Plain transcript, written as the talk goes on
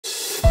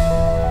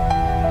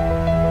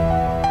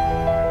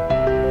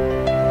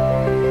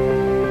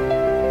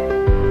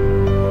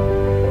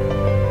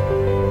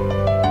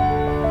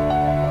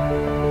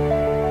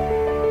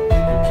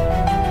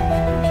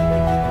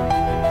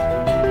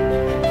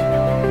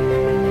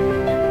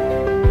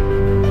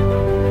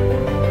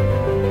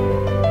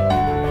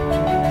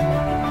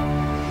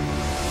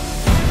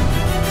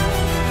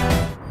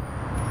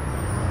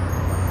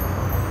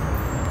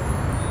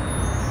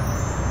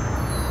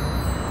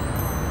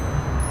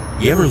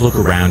you ever look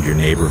around your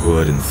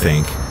neighborhood and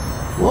think,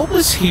 what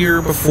was here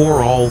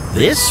before all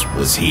this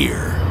was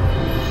here?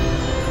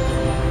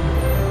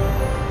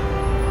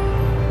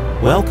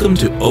 Welcome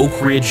to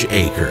Oakridge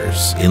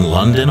Acres in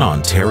London,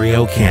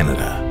 Ontario,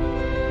 Canada.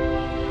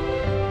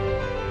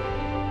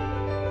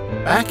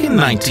 Back in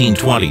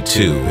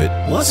 1922,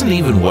 it wasn't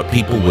even what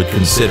people would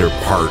consider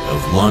part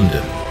of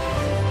London.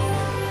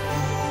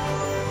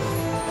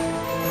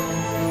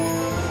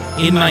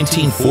 In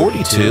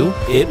 1942,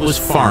 it was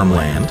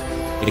farmland,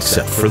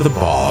 except for the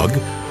bog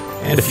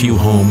and a few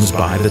homes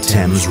by the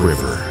Thames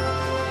River.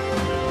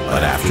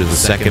 But after the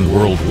Second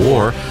World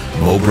War,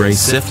 Mowbray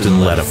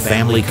Sifton led a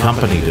family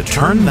company to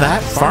turn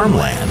that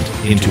farmland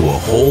into a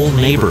whole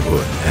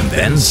neighborhood and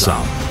then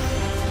some.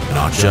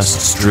 Not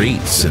just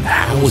streets and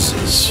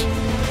houses,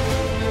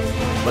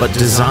 but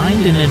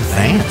designed in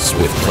advance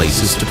with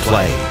places to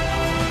play,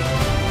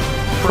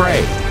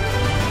 pray,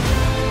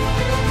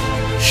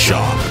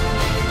 shop,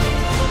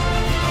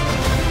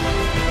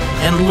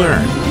 and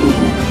learn.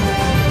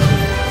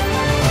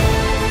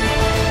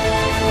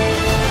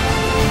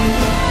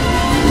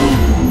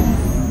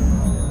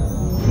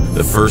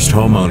 The first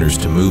homeowners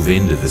to move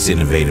into this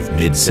innovative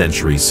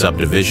mid-century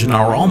subdivision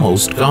are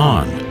almost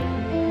gone.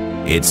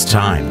 It's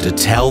time to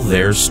tell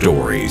their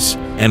stories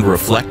and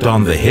reflect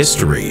on the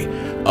history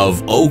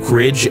of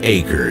Oakridge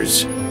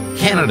Acres,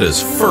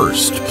 Canada's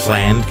first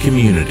planned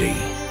community.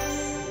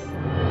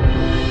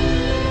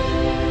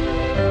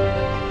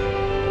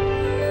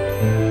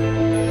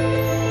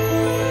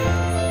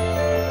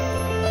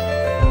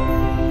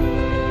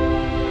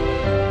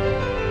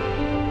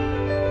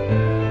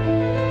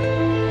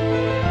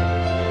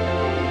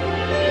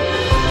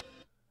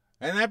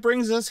 And that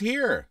brings us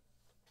here.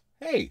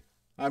 Hey,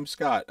 I'm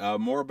Scott.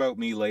 More about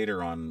me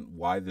later on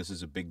why this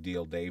is a big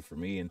deal day for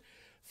me. And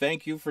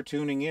thank you for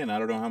tuning in. I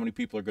don't know how many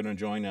people are going to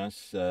join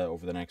us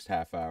over the next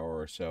half hour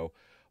or so,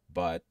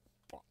 but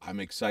I'm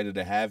excited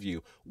to have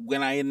you.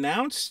 When I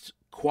announced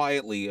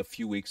quietly a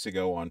few weeks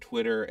ago on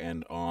Twitter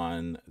and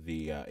on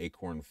the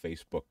Acorn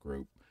Facebook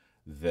group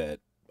that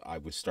I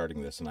was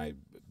starting this, and I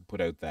put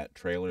out that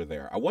trailer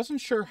there, I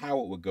wasn't sure how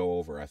it would go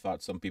over. I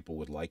thought some people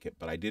would like it,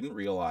 but I didn't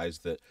realize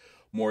that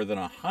more than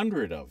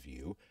 100 of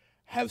you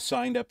have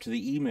signed up to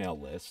the email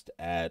list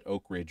at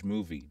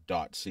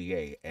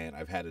oakridgemovie.ca, and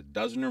I've had a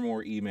dozen or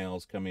more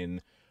emails come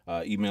in,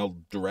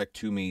 emailed direct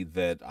to me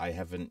that I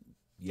haven't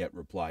yet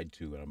replied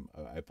to, and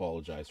I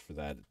apologize for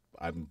that.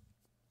 I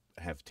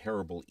have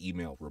terrible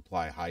email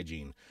reply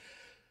hygiene.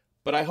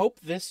 But I hope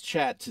this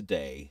chat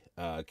today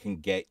can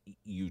get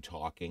you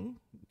talking,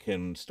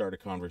 can start a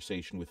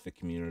conversation with the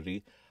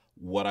community.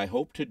 What I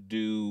hope to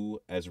do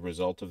as a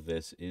result of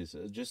this is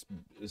just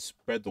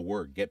spread the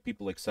word, get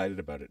people excited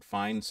about it,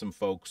 find some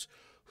folks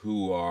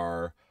who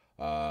are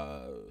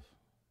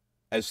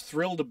as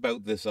thrilled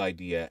about this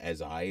idea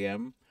as I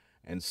am,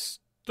 and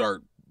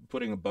start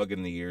putting a bug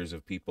in the ears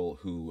of people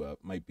who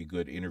might be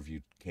good interview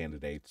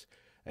candidates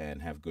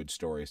and have good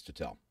stories to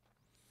tell.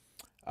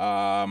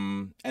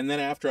 And then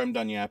after I'm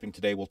done yapping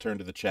today, we'll turn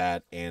to the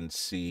chat and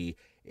see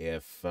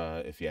if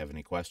you have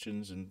any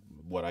questions and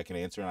what I can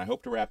answer. And I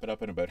hope to wrap it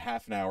up in about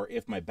half an hour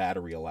if my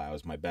battery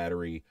allows. My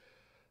battery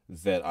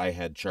that I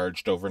had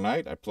charged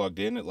overnight, I plugged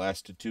in, it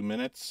lasted 2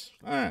 minutes.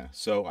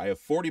 So I have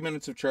 40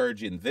 minutes of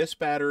charge in this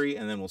battery,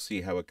 and then we'll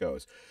see how it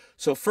goes.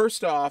 So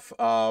first off,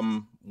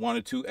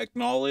 wanted to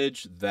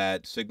acknowledge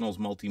that Signals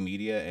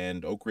Multimedia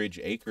and Oakridge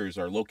Acres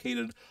are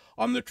located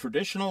on the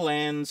traditional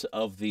lands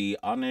of the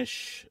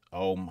Anish,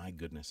 oh my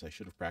goodness, I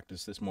should have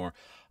practiced this more,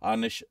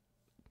 Anishinaabe,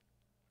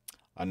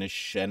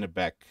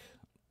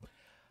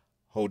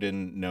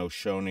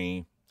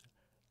 Haudenosaunee,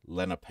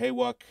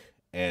 Lenapehoik,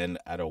 and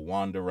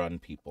Attawandaron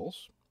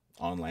peoples,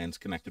 on lands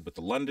connected with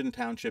the London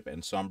Township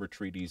and Sombre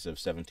Treaties of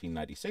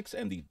 1796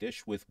 and the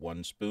Dish with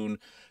One Spoon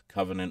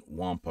Covenant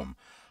Wampum.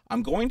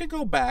 I'm going to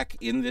go back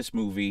in this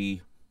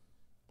movie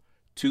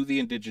to the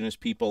indigenous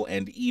people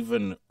and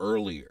even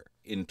earlier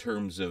in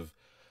terms of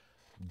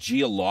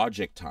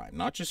geologic time,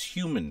 not just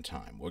human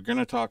time. We're going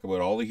to talk about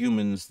all the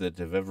humans that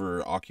have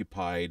ever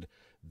occupied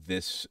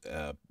this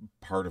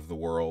part of the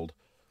world,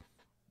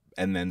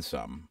 and then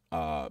some.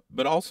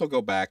 But also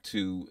go back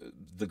to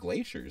the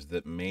glaciers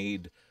that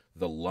made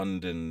the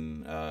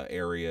London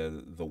area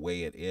the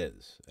way it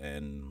is,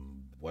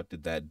 and what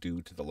did that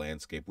do to the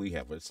landscape we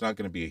have. It's not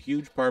going to be a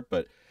huge part,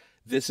 but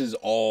this is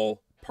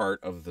all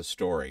part of the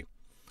story.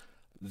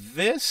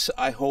 This,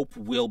 I hope,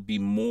 will be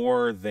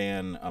more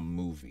than a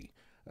movie.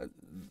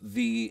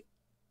 The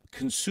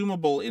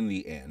consumable in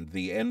the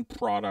end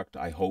product,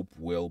 I hope,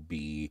 will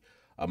be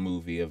a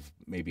movie of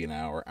maybe an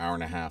hour, hour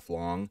and a half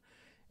long.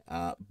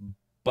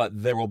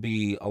 But there will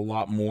be a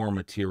lot more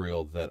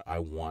material that I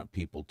want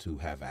people to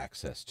have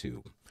access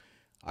to.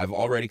 I've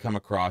already come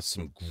across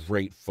some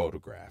great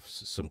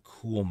photographs, some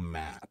cool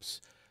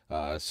maps,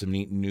 some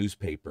neat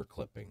newspaper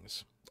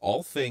clippings,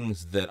 all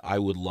things that I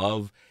would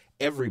love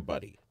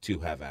everybody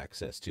to have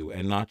access to,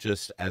 and not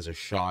just as a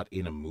shot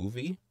in a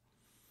movie.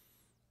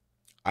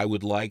 I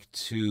would like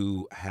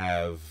to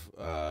have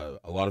a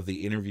lot of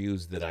the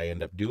interviews that I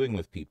end up doing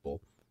with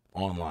people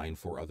online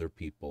for other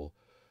people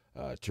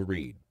to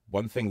read.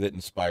 One thing that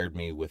inspired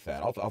me with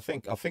that, I'll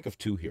think of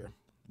two here.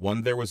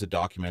 One, there was a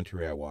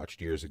documentary I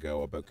watched years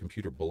ago about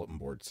computer bulletin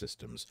board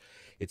systems.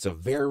 It's a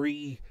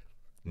very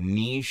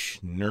niche,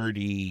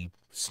 nerdy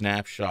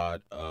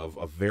snapshot of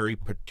a very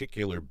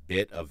particular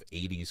bit of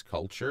 80s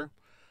culture.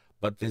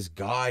 But this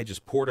guy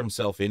just poured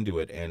himself into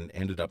it and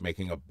ended up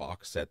making a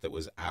box set that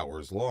was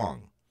hours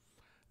long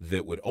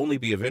that would only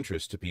be of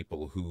interest to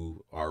people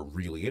who are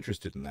really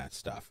interested in that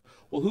stuff.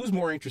 Well, who's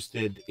more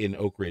interested in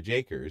Oakridge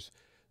Acres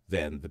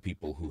than the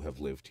people who have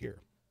lived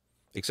here?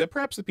 Except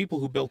perhaps the people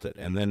who built it.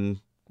 And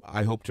then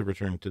I hope to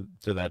return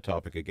to that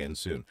topic again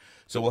soon.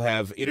 So we'll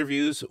have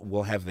interviews,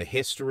 we'll have the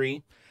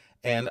history,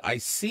 and I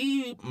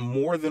see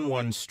more than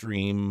one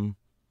stream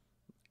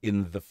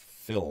in the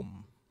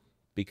film.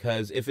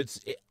 Because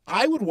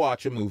I would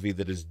watch a movie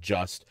that is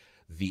just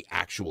the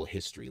actual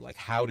history. Like,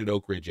 how did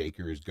Oakridge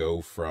Acres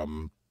go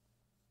from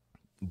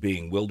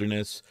being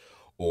wilderness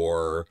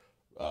or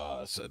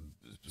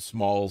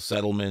small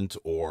settlement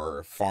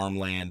or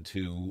farmland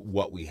to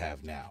what we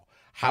have now?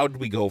 How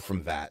did we go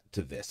from that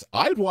to this?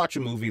 I'd watch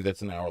a movie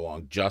that's an hour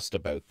long just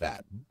about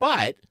that.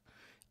 But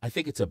I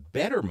think it's a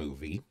better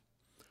movie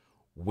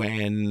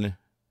when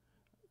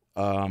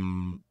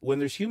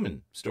there's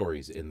human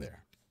stories in there.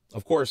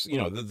 Of course, you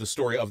know, the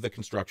story of the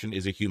construction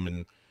is a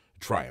human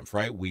triumph,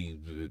 right?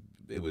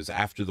 It was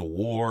after the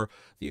war,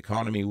 the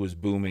economy was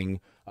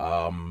booming,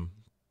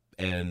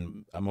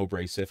 and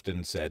Mowbray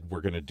Sifton said,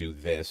 we're going to do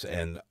this,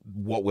 and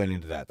what went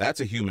into that?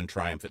 That's a human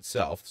triumph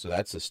itself, so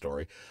that's the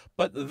story.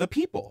 But the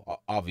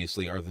people,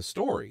 obviously, are the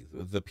story.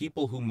 The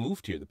people who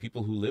moved here, the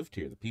people who lived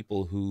here, the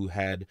people who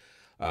had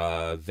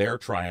their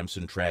triumphs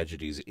and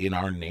tragedies in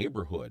our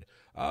neighborhood,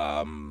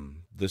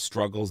 the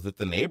struggles that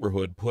the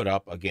neighborhood put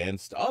up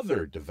against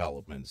other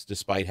developments,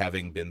 despite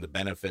having been the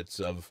benefits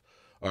of,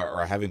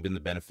 or having been the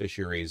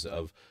beneficiaries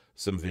of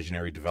some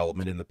visionary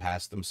development in the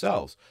past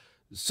themselves.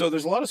 So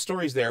there's a lot of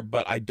stories there,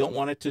 but I don't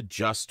want it to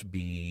just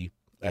be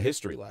a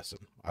history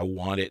lesson. I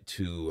want it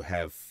to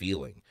have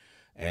feeling.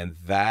 And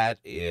that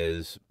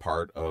is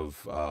part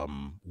of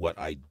what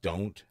I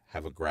don't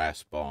have a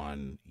grasp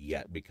on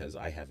yet, because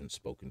I haven't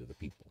spoken to the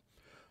people.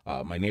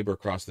 My neighbor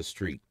across the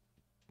street,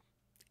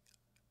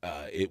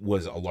 it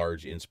was a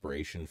large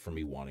inspiration for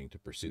me wanting to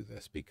pursue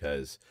this,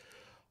 because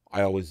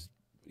I always,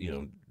 you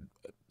know,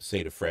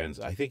 say to friends,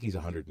 I think he's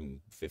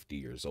 150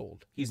 years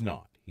old. He's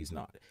not.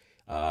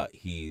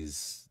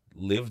 He's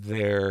lived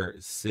there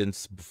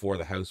since before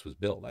the house was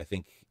built. I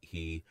think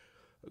he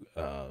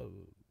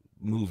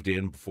moved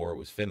in before it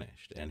was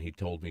finished, and he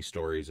told me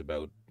stories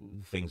about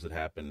things that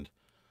happened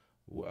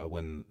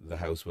when the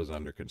house was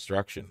under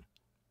construction.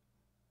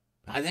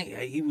 I think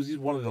he's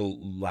one of the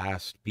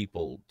last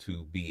people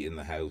to be in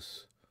the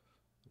house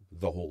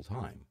the whole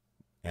time.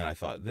 And I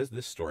thought,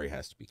 this story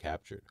has to be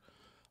captured.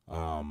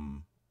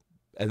 And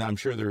I'm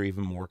sure there are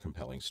even more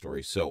compelling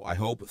stories. So I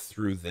hope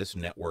through this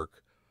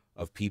network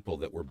of people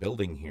that we're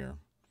building here,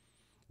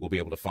 we'll be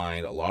able to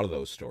find a lot of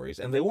those stories.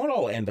 And they won't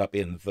all end up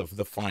in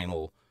the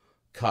final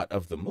cut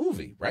of the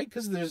movie, right?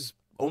 Because there's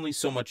only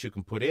so much you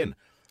can put in.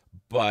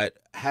 But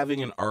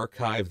having an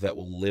archive that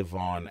will live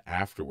on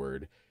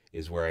afterward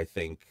is where I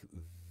think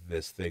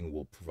this thing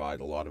will provide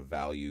a lot of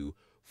value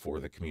for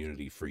the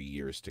community for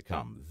years to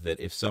come. That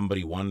if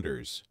somebody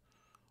wonders,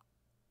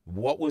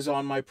 what was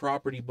on my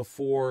property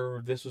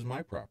before this was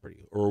my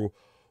property? Or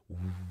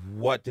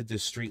what did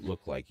this street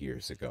look like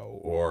years ago?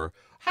 Or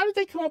how did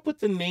they come up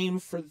with the name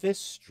for this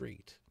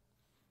street?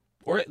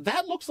 Or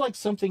that looks like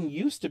something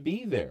used to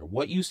be there.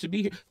 What used to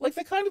be here? Like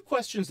the kind of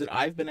questions that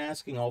I've been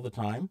asking all the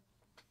time.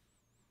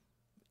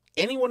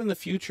 Anyone in the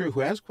future who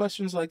has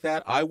questions like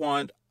that, I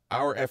want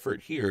our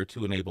effort here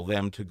to enable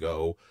them to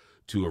go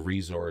to a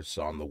resource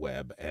on the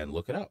web and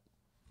look it up.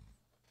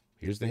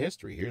 Here's the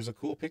history. Here's a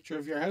cool picture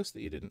of your house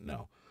that you didn't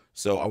know.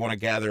 So I want to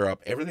gather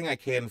up everything I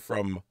can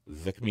from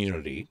the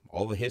community,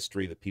 all the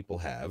history that people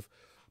have,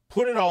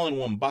 put it all in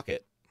one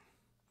bucket,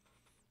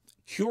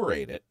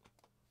 curate it,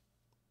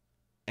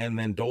 and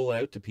then dole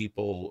out to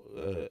people.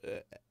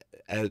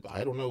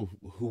 I don't know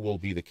who will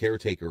be the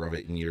caretaker of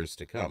it in years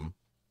to come.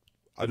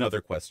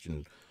 Another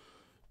question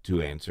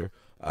to answer.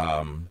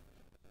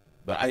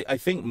 But I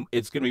think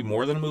it's going to be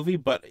more than a movie,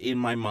 but in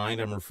my mind,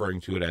 I'm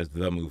referring to it as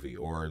the movie,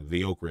 or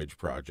the Oakridge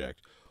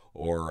Project,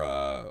 or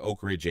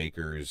Oakridge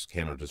Acres,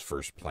 Canada's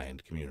first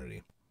planned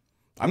community.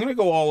 I'm going to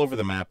go all over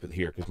the map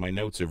here because my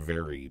notes are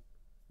very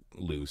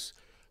loose.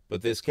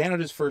 But this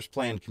Canada's first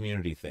planned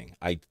community thing,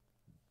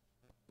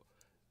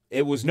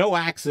 it was no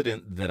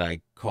accident that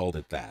I called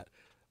it that.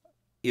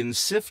 In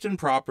Sifton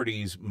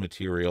Properties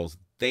materials,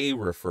 they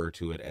refer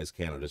to it as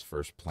Canada's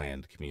first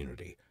planned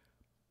community.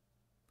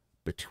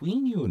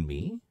 Between you and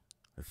me,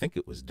 I think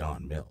it was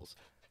Don Mills.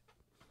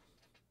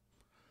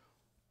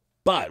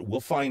 But we'll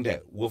find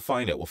out. We'll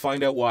find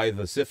out why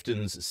the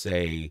Siftons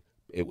say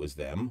it was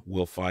them.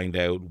 We'll find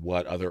out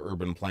what other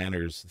urban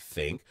planners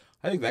think.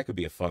 I think that could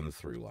be a fun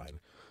through line.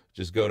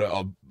 Just go to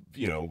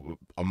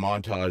a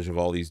montage of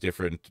all these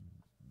different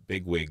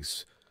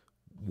bigwigs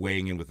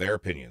weighing in with their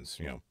opinions.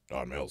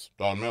 Don Mills.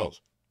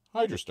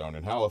 Hydrostone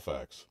in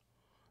Halifax.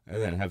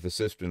 And then have the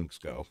assistants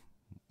go,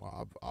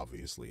 well,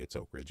 obviously it's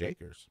Oakridge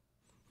Acres.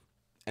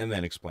 And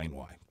then explain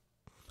why.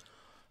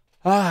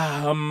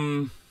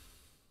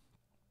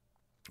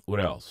 What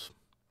else?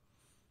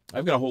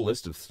 I've got a whole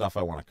list of stuff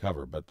I want to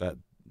cover, but that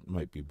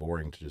might be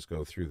boring to just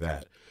go through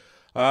that.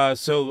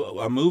 So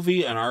a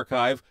movie, an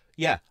archive.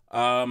 Yeah. There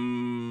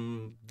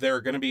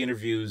are going to be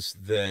interviews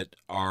that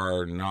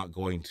are not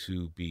going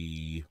to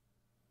be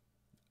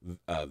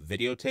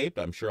videotaped.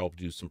 I'm sure I'll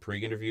do some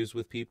pre-interviews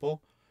with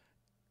people.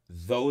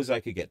 Those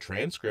I could get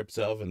transcripts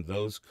of, and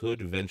those could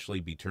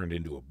eventually be turned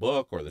into a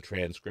book, or the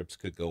transcripts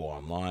could go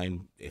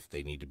online if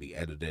they need to be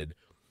edited,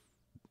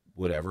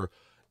 whatever.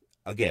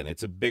 Again,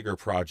 it's a bigger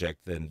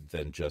project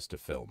than just a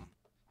film.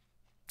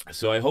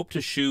 So I hope to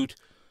shoot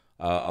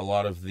a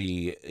lot of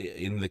the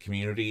in the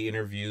community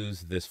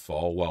interviews this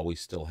fall while we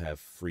still have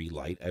free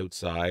light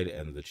outside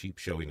and the cheap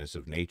showiness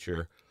of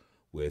nature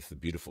with the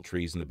beautiful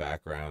trees in the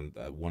background.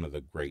 One of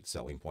the great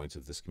selling points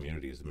of this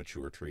community is the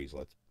mature trees.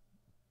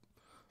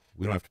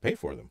 We don't have to pay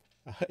for them.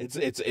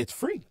 It's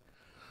free.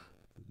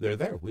 They're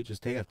there. We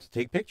just have to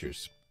take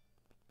pictures.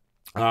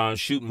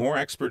 Shoot more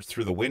experts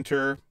through the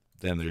winter.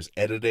 Then there's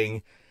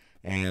editing.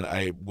 And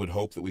I would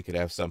hope that we could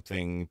have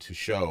something to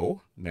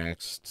show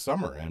next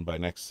summer. And by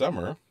next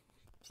summer,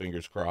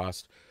 fingers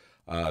crossed,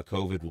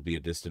 COVID will be a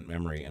distant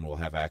memory and we'll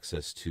have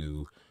access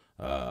to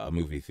a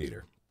movie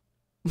theater.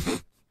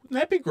 Wouldn't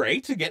that be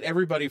great to get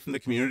everybody from the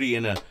community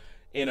in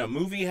a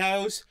movie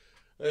house?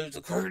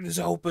 The curtains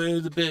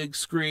open, the big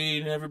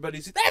screen,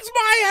 everybody's, that's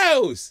my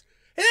house!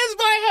 It is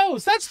my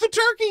house! That's the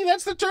turkey!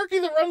 That's the turkey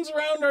that runs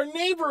around our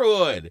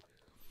neighborhood!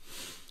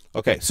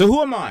 Okay, so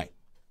who am I?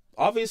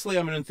 Obviously,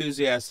 I'm an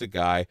enthusiastic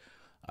guy.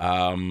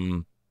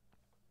 You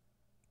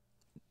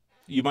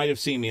might have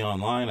seen me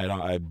online.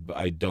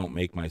 I don't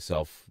make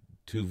myself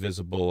too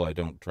visible. I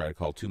don't try to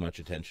call too much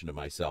attention to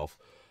myself.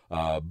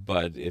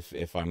 But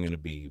if I'm going to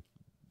be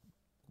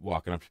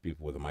walking up to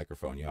people with a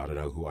microphone, you ought to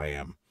know who I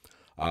am.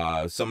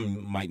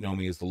 Some might know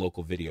me as the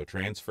local video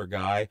transfer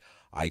guy.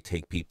 I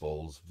take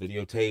people's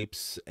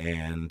videotapes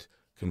and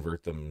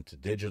convert them to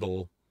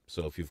digital.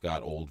 So if you've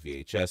got old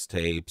VHS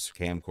tapes,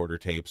 camcorder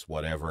tapes,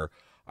 whatever,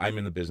 I'm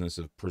in the business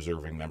of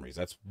preserving memories.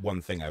 That's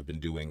one thing I've been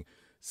doing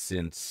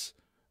since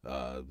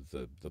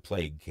the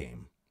plague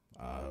came.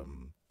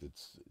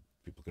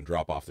 People can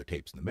drop off their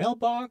tapes in the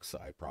mailbox.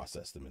 I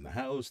process them in the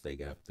house. They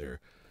get their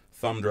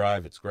thumb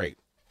drive. It's great.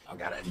 I've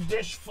got a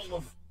dish full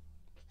of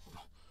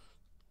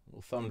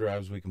little thumb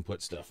drives we can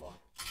put stuff on.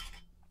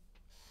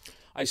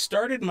 I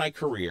started my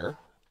career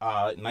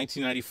in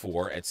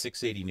 1994 at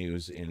 680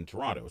 News in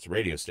Toronto. It's a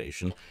radio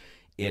station.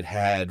 It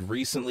had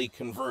recently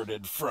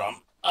converted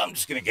from... I'm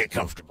just going to get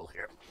comfortable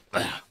here.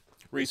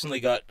 Recently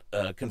got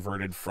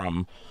converted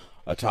from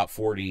a top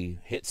 40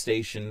 hit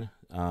station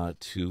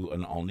to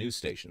an all-news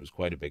station. It was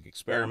quite a big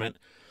experiment.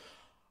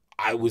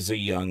 I was a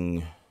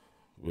young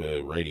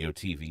radio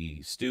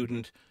TV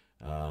student,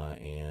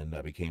 and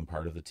I became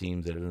part of the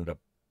team that ended up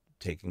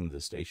taking the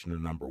station to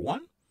 #1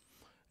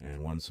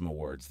 and won some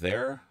awards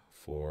there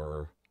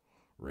for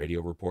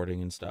radio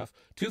reporting and stuff.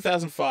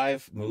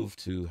 2005, moved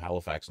to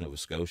Halifax, Nova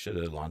Scotia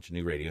to launch a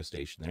new radio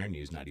station there,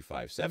 News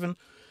 95.7.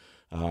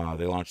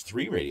 They launched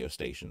 3 radio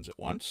stations at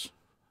once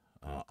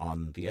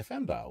on the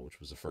FM dial, which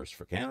was the first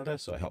for Canada,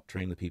 so I helped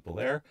train the people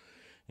there.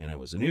 And I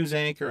was a news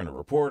anchor and a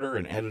reporter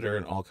and editor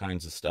and all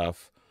kinds of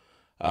stuff.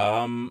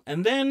 And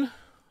then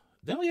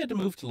we had to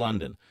move to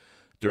London.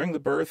 During the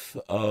birth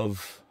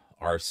of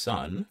our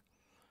son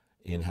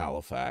in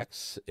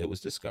Halifax, it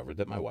was discovered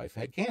that my wife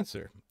had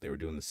cancer. They were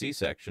doing the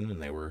C-section,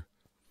 and they were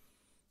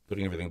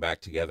putting everything back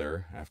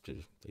together after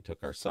they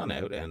took our son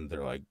out, and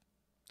they're like,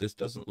 this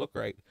doesn't look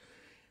right.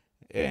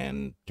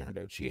 And turned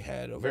out she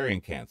had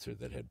ovarian cancer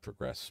that had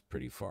progressed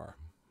pretty far.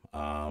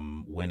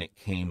 When it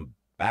came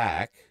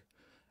back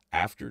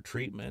after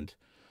treatment,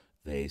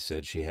 they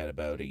said she had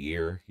about a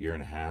year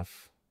and a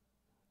half,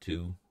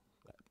 2,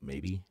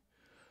 maybe,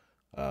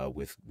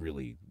 with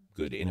really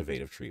good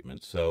innovative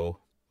treatment. So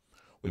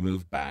we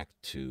moved back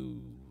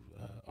to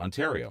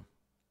Ontario.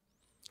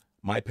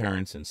 My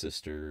parents and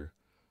sister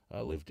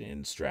lived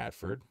in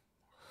Stratford.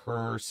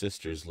 Her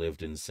sisters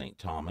lived in St.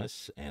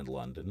 Thomas and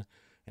London,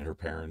 and her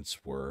parents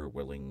were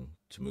willing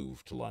to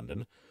move to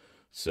London.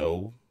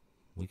 So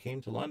we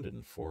came to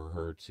London for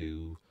her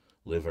to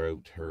live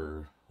out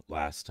her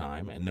last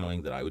time, and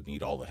knowing that I would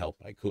need all the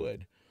help I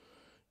could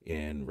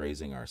in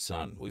raising our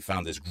son. We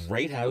found this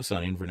great house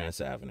on Inverness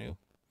Avenue,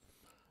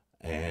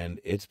 and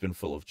it's been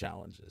full of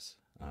challenges.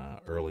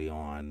 Early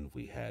on,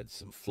 we had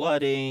some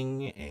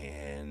flooding,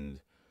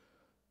 and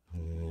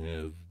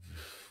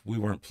we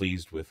weren't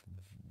pleased with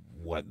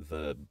what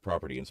the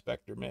property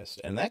inspector missed.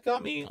 And that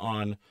got me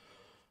on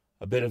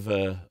a bit of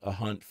a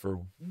hunt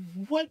for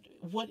what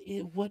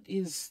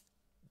is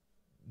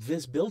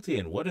this built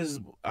in? What is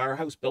our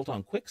house built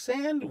on?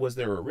 Quicksand? Was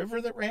there a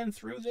river that ran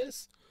through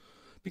this?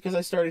 Because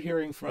I started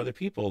hearing from other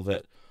people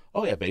that,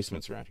 oh yeah,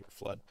 basements around here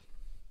flood.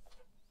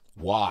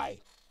 Why?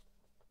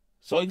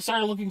 So I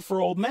started looking for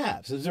old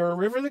maps. Is there a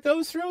river that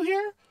goes through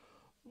here?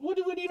 What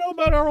do you know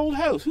about our old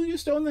house? Who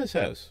used to own this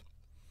house?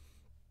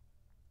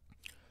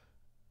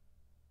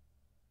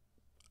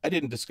 I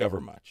didn't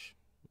discover much.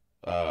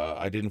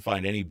 I didn't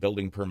find any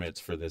building permits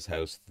for this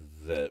house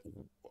that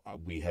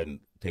we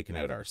hadn't taken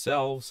out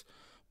ourselves.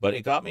 But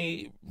it got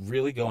me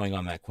really going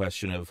on that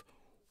question of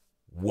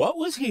what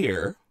was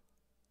here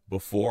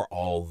before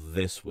all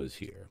this was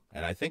here.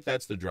 And I think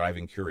that's the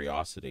driving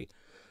curiosity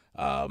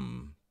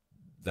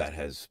that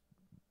has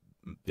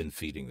been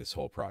feeding this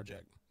whole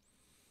project.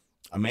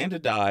 Amanda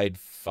died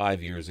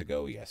 5 years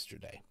ago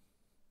yesterday.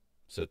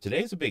 So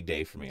today's a big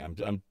day for me.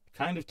 I'm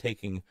kind of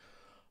taking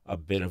a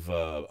bit of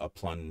a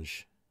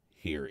plunge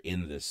here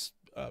in this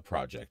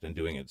project and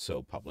doing it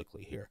so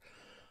publicly here.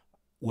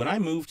 When I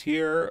moved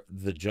here,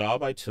 the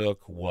job I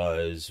took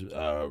was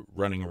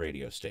running a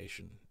radio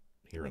station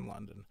here in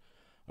London.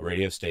 A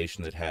radio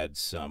station that had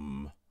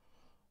some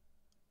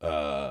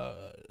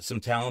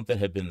talent that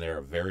had been there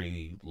a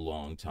very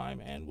long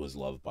time and was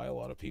loved by a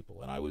lot of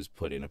people. And I was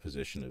put in a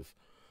position of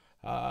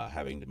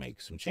having to make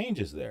some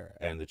changes there.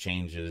 And the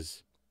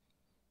changes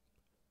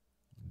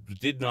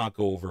did not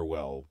go over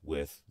well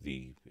with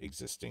the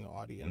existing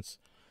audience.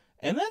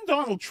 And then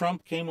Donald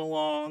Trump came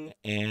along,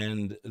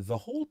 and the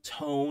whole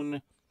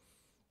tone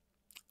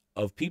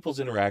of people's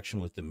interaction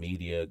with the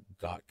media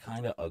got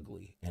kind of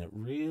ugly. And it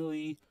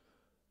really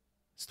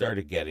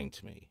started getting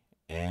to me.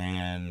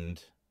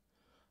 And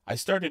I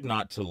started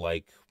not to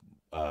like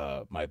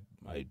my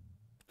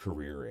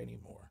career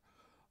anymore.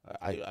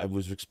 I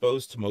was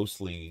exposed to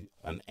mostly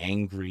an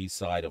angry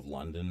side of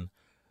London.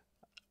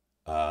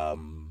 I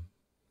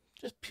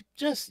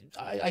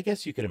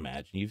guess you can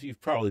imagine.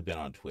 You've probably been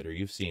on Twitter.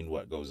 You've seen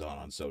what goes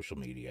on social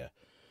media.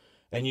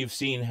 And you've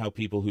seen how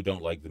people who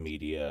don't like the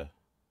media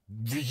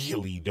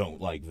really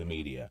don't like the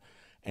media.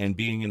 And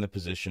being in the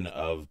position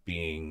of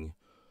being,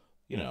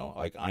 you know,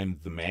 like I'm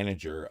the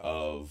manager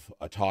of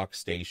a talk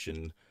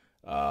station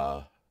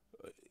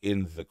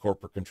in the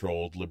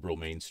corporate-controlled liberal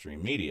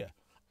mainstream media.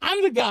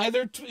 I'm the guy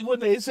there when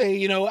they say,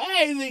 you know,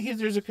 hey,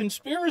 there's a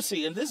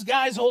conspiracy and this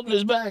guy's holding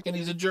his back and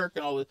he's a jerk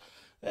and all this.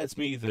 That's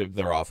me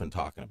they're often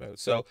talking about.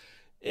 So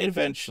it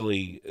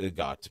eventually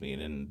got to me.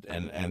 And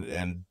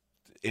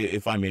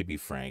if I may be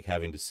frank,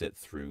 having to sit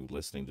through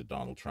listening to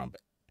Donald Trump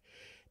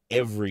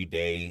every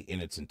day in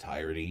its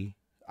entirety,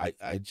 I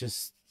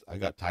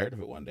got tired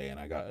of it one day, and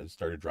I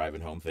started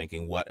driving home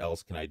thinking, what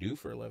else can I do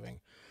for a living?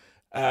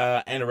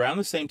 And around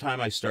the same time,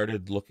 I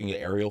started looking at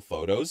aerial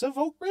photos of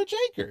Oakridge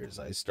Acres.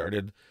 I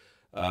started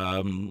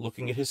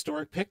looking at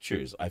historic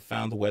pictures. I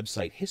found the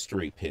website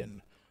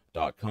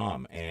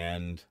historypin.com,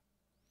 and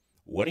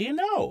what do you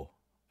know?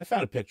 I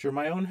found a picture of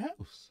my own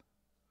house.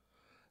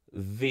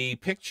 The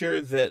picture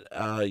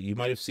that you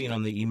might have seen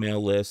on the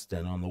email list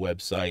and on the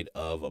website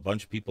of a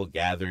bunch of people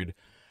gathered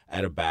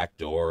at a back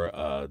door.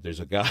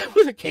 There's a guy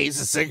with a case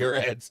of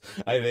cigarettes.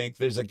 I think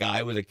there's a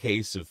guy with a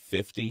case of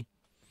 50.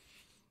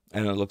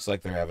 And it looks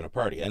like they're having a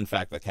party. In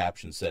fact, the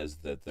caption says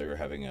that they're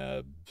having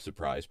a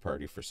surprise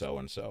party for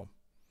so-and-so.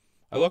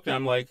 I looked and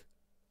I'm like,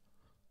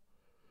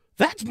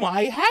 that's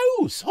my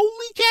house!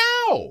 Holy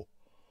cow!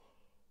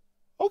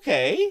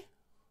 Okay.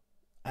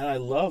 And I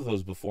love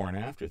those before and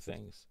after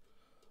things.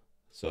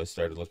 So I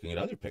started looking at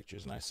other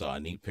pictures, and I saw a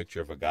neat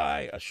picture of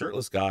a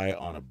shirtless guy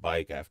on a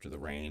bike after the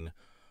rain,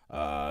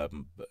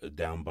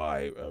 down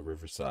by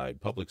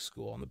Riverside Public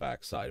School on the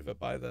back side of it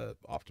by the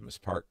Optimus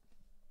Park.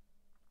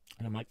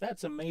 And I'm like,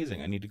 that's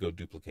amazing. I need to go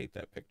duplicate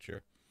that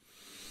picture.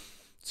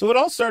 So it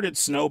all started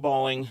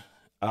snowballing.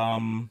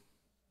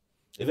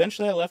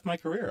 Eventually I left my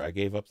career. I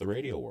gave up the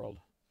radio world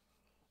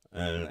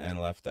and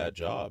left that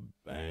job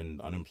and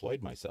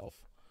unemployed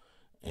myself.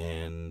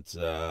 And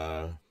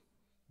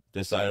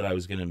decided I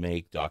was going to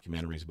make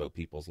documentaries about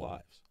people's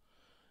lives.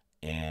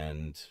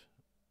 And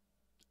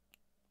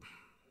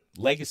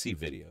legacy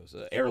videos,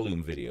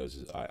 heirloom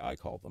videos, I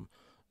call them.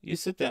 You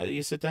sit down,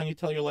 you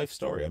tell your life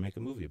story. I make a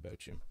movie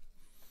about you.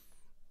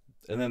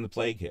 And then the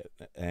plague hit,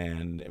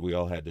 and we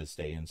all had to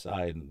stay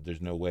inside, and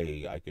there's no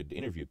way I could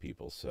interview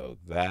people, so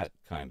that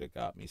kind of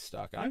got me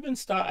stuck. I've been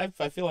stuck.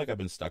 I feel like I've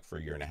been stuck for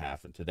 1.5 years,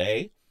 and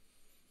today,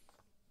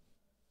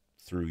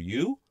 through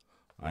you,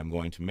 I'm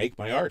going to make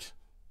my art,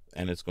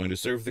 and it's going to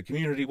serve the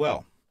community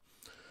well.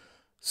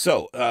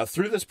 So,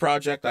 through this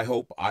project, I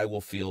hope I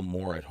will feel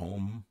more at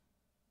home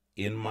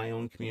in my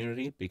own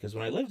community, because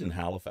when I lived in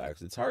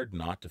Halifax, it's hard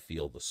not to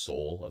feel the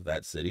soul of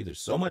that city. There's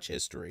so much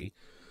history.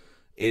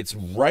 It's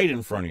right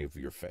in front of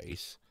your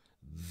face.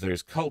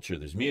 There's culture,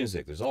 there's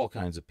music, there's all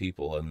kinds of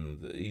people,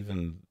 and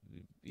even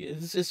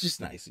it's just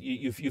nice.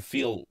 You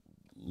feel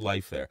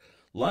life there.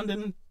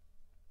 London's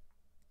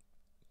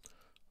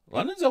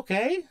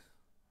okay.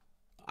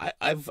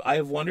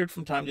 I've wondered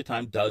from time to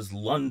time, does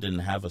London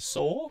have a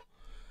soul?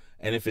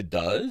 And if it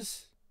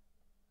does,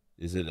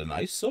 is it a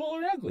nice soul or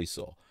an ugly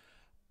soul?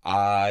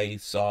 I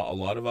saw a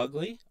lot of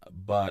ugly,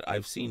 but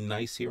I've seen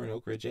nice here in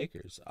Oakridge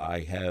Acres. I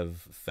have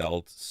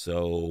felt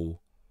so,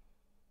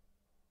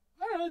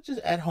 I don't know,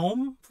 just at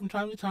home from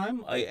time to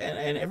time.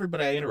 And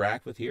everybody I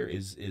interact with here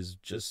is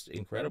just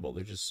incredible.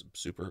 They're just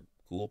super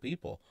cool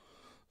people.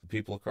 The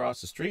people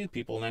across the street,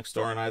 people next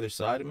door on either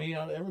side of me,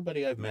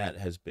 everybody I've met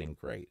has been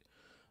great.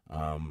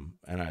 And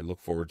I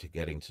look forward to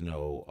getting to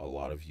know a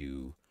lot of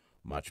you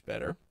much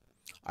better.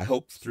 I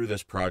hope through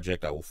this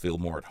project I will feel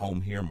more at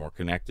home here, more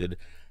connected,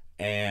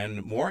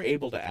 and more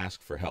able to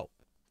ask for help.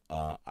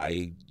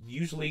 I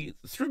usually,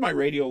 through my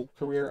radio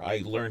career,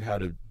 I learned how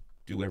to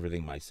do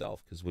everything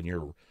myself, because when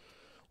you're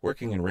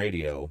working in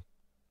radio,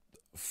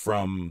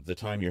 from the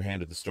time you're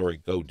handed the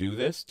story, go do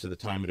this, to the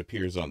time it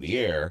appears on the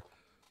air,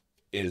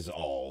 is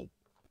all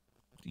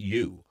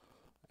you.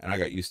 And I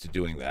got used to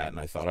doing that, and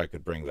I thought I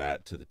could bring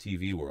that to the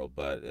TV world.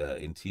 But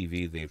in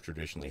TV, they've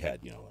traditionally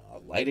had, a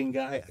lighting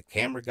guy, a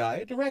camera guy,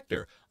 a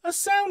director, a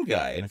sound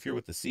guy. And if you're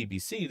with the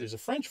CBC, there's a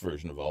French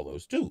version of all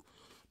those too.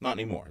 Not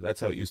anymore.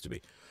 That's how it used to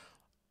be.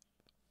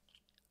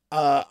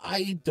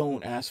 I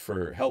don't ask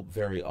for help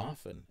very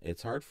often.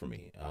 It's hard for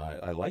me.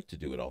 I like to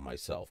do it all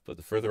myself. But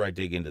the further I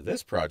dig into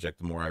this project,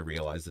 the more I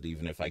realize that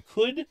even if I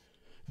could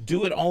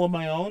do it all on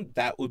my own,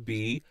 that would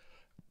be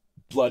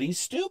bloody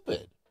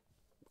stupid.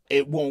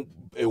 It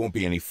won't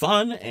be any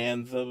fun,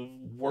 and the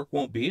work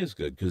won't be as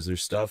good, because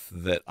there's stuff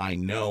that I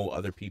know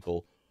other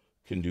people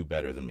can do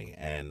better than me,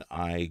 and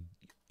I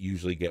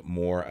usually get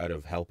more out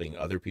of helping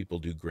other people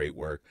do great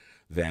work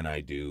than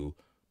I do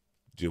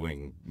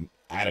doing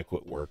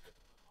adequate work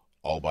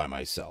all by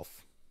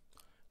myself.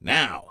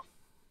 Now,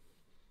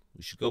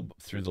 we should go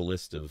through the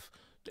list of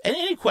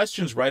any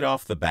questions right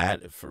off the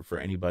bat for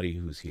anybody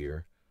who's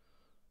here,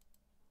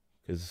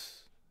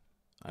 because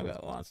I've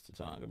got lots to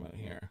talk about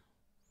here.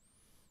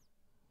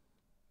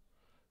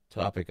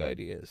 Topic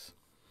ideas.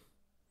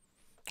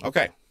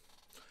 Okay,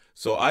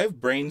 so I've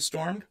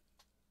brainstormed.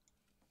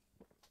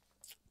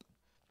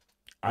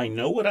 I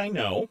know what I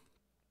know.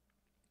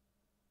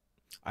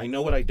 I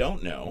know what I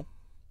don't know.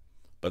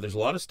 But there's a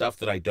lot of stuff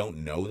that I don't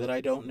know that I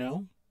don't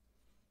know.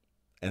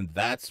 And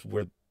that's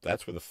where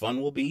the fun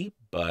will be,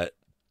 but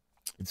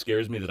it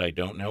scares me that I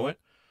don't know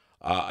it.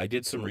 I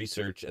did some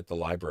research at the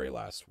library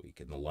last week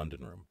in the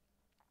London room.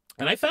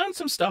 And I found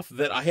some stuff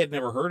that I had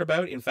never heard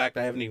about. In fact,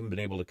 I haven't even been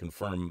able to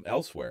confirm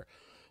elsewhere.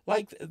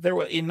 Like, there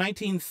was, in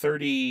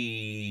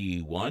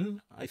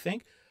 1931, I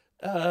think,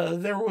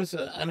 there was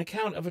an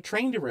account of a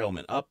train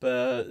derailment up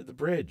the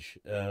bridge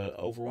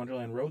over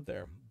Wonderland Road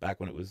there, back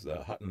when it was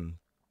Hutton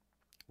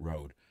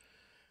Road.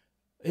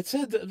 It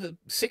said that the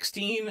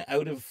 16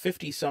 out of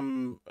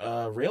 50-some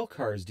rail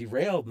cars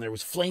derailed, and there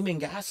was flaming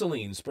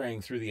gasoline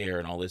spraying through the air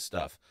and all this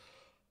stuff.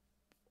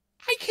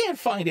 I can't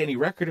find any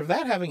record of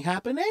that having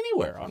happened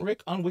anywhere on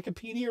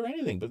Wikipedia or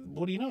anything, but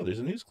what do you know? There's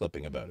a news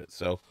clipping about it.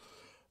 So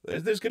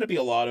there's going to be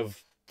a lot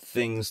of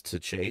things to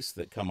chase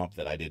that come up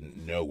that I didn't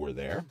know were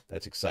there.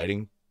 That's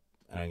exciting.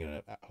 I'm going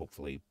to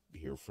hopefully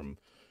hear from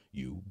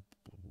you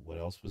what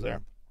else was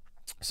there.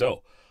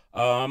 So,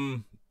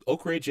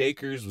 Oakridge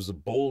Acres was a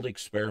bold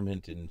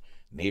experiment in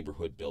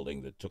neighborhood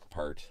building that took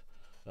place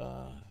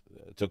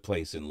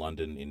in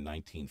London in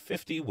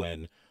 1950,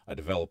 when a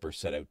developer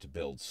set out to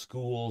build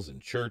schools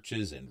and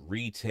churches and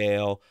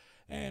retail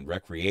and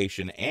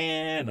recreation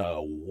and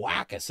a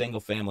whack of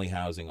single-family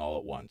housing all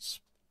at once.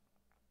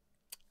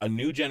 A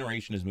new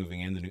generation is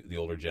moving in, the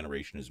older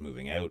generation is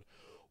moving out.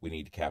 We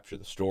need to capture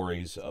the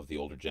stories of the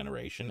older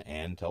generation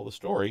and tell the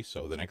story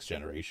so the next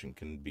generation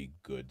can be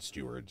good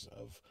stewards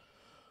of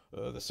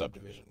the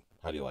subdivision.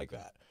 How do you like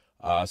that?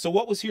 So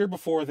what was here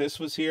before this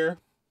was here?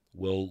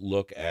 We'll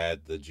look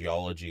at the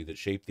geology that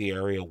shaped the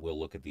area. We'll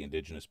look at the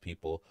indigenous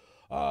people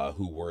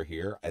who were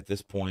here. At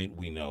this point,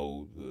 we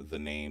know the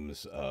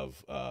names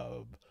of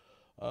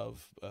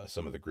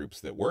some of the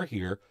groups that were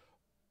here.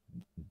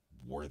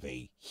 Were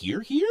they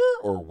here,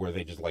 or were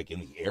they just like in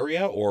the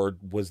area, or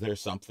was there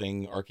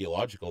something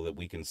archaeological that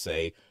we can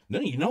say, no,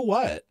 you know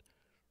what?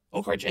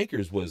 Oakridge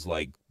Acres was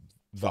like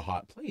the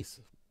hot place.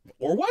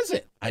 Or was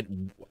it? I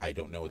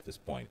don't know at this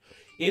point.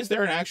 Is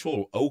there an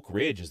actual Oak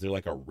Ridge? Is there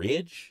like a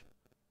ridge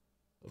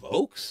of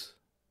oaks?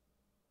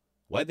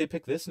 Why'd they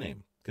pick this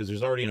name? Because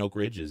there's already an Oak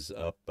Ridges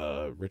up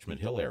Richmond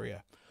Hill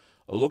area.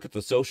 A look at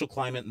the social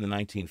climate in the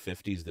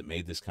 1950s that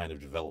made this kind of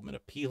development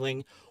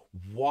appealing.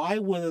 Why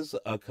was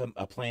a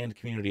planned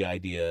community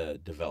idea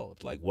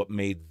developed? Like, what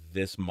made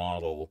this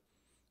model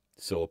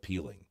so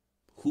appealing?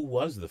 Who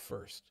was the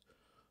first?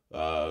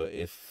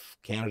 If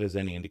Canada's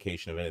any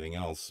indication of anything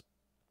else,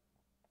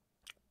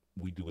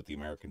 we do what the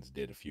Americans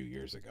did a few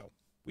years ago.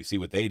 We see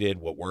what they did,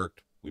 what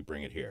worked, we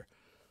bring it here.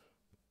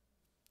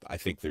 I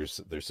think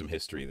there's some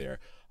history there.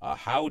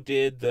 How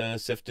did the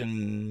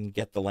Sifton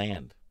get the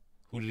land?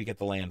 Who did he get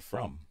the land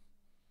from?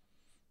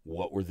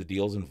 What were the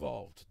deals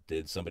involved?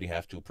 Did somebody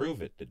have to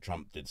approve it?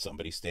 Did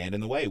somebody stand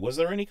in the way? Was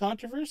there any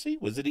controversy?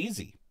 Was it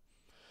easy?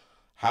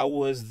 How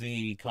was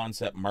the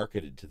concept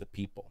marketed to the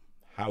people?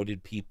 How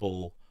did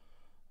people,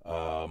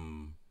 how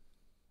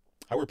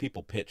were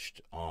people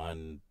pitched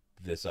on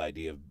this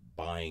idea of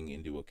buying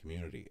into a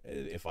community?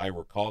 If I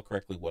recall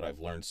correctly, what I've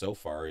learned so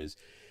far is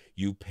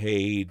you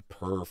paid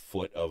per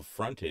foot of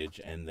frontage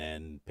and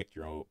then picked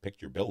your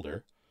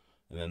builder,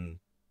 and then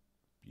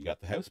you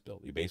got the house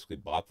built. You basically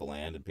bought the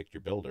land and picked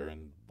your builder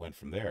and went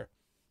from there.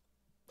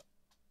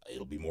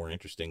 it'll be more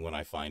interesting when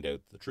I find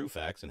out the true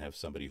facts and have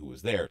somebody who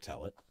was there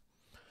tell it.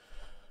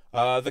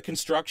 The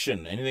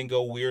construction. Anything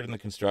go weird in the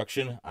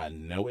construction? I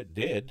know it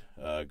did.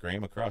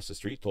 Graham across the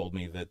street told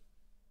me that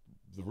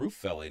the roof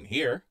fell in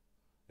here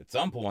at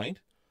some point,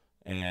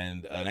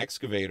 and an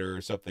excavator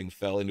or something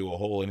fell into a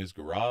hole in his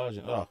garage.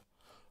 Oh,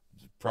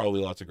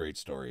 probably lots of great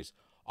stories.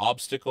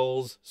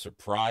 Obstacles,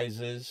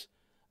 surprises.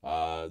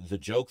 The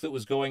joke that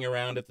was going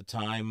around at the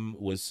time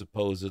was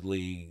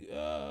supposedly,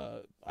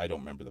 I don't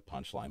remember the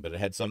punchline, but it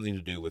had something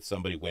to do with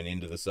somebody went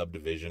into the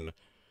subdivision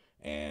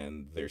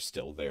and they're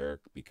still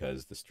there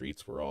because the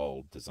streets were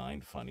all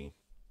designed funny.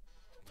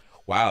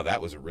 Wow,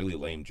 that was a really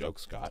lame joke,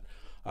 Scott.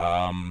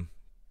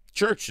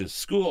 Churches,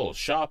 schools,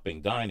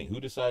 shopping, dining. Who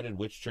decided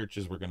which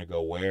churches were going to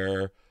go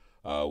where?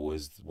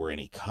 Were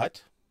any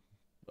cut?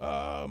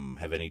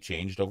 Have any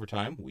changed over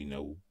time? We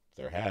know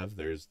there have.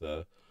 There's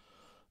the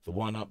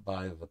one up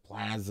by the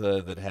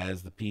plaza that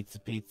has the pizza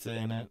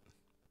in it.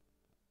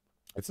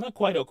 It's not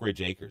quite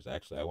Oakridge Acres,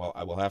 actually.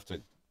 I will have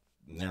to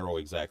narrow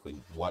exactly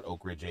what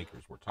Oakridge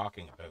Acres we're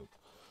talking about.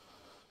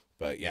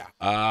 But yeah,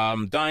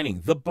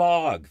 dining. The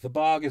Bog. The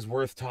Bog is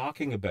worth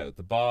talking about.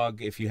 The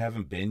Bog, if you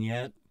haven't been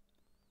yet,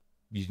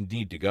 you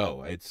need to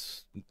go.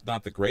 It's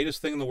not the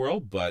greatest thing in the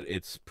world, but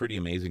it's pretty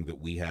amazing that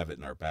we have it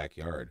in our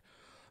backyard.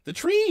 The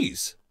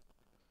trees.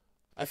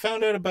 I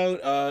found out about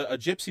a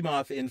gypsy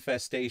moth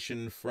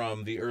infestation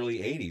from the early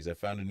 80s. I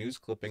found a news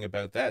clipping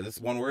about that.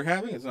 This one we're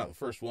having. It's not the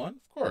first one,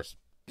 of course.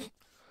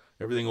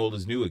 Everything old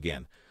is new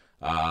again.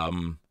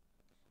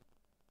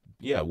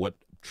 Yeah, what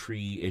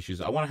tree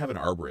issues? I want to have an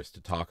arborist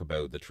to talk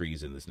about the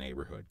trees in this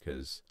neighborhood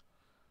because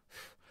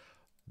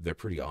they're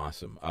pretty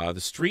awesome.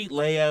 The street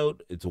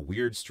layout, it's a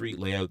weird street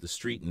layout. The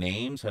street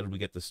names, how did we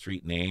get the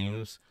street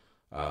names?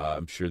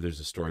 I'm sure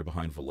there's a story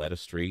behind Valletta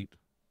Street.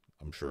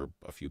 I'm sure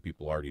a few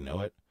people already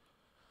know it.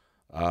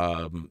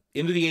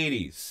 Into the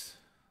 80s.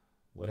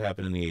 What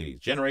happened in the 80s?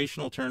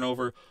 Generational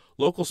turnover,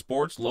 local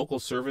sports, local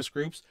service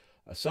groups.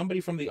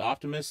 Somebody from the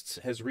Optimists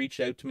has reached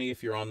out to me.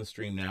 If you're on the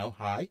stream now,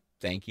 hi,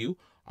 thank you.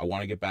 I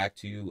want to get back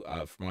to you.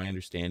 From my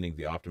understanding,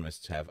 the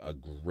Optimists have a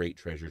great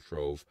treasure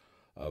trove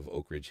of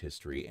Oakridge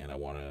history, and I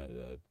want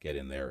to get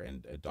in there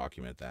and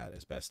document that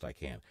as best I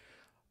can.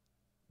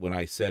 When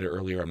I said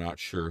earlier, I'm not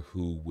sure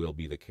who will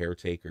be the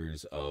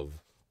caretakers of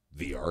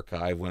the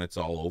archive when it's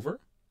all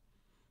over.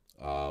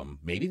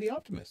 Maybe the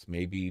Optimists.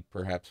 Maybe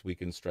perhaps we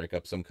can strike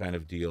up some kind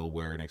of deal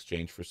where in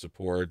exchange for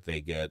support,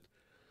 they get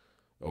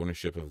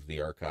ownership of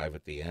the archive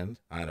at the end.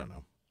 I don't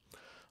know.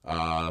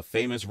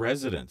 Famous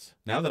residents.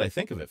 Now that I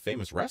think of it,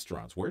 famous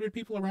restaurants. Where did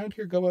people around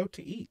here go out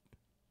to eat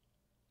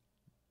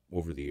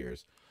over the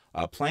years?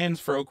 Plans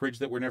for Oakridge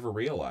that were never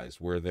realized.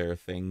 Were there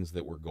things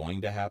that were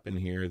going to happen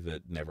here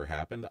that never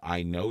happened?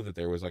 I know that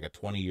there was like a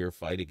 20-year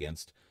fight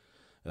against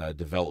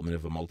development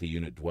of a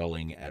multi-unit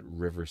dwelling at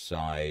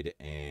Riverside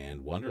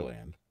and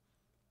Wonderland.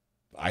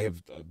 I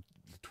have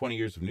 20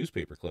 years of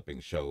newspaper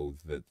clippings show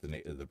that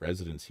the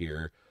residents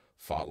here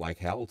fought like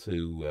hell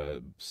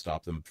to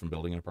stop them from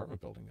building an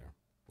apartment building there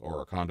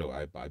or a condo.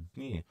 I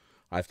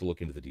have to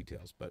look into the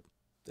details, but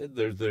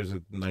there's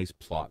a nice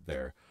plot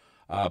there.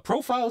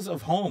 Profiles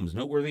of homes,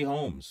 noteworthy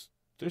homes.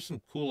 There's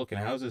some cool looking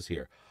houses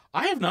here.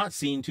 I have not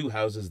seen two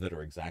houses that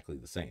are exactly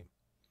the same.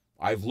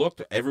 I've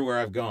looked everywhere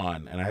I've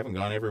gone, and I haven't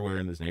gone everywhere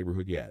in this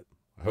neighborhood yet.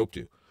 I hope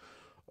to.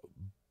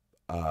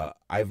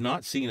 I've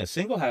not seen a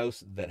single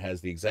house that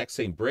has the exact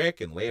same brick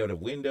and layout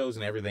of windows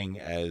and everything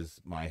as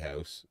my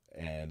house,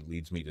 and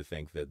leads me to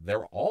think that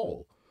they're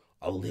all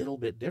a little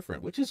bit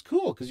different, which is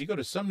cool because you go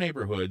to some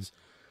neighborhoods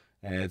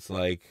and it's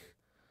like,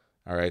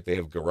 all right, they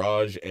have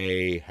garage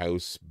A,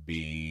 house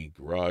B,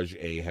 garage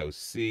A, house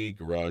C,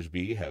 garage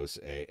B, house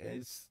A.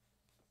 It's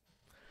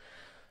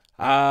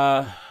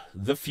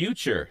the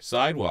future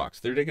sidewalks.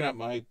 They're digging up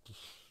my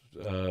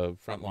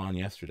front lawn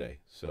yesterday.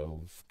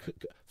 So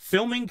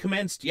filming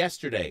commenced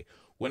yesterday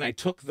when I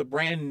took the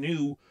brand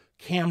new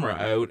camera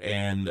out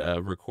and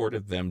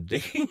recorded them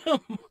digging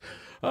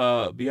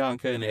up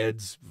Bianca and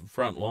Ed's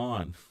front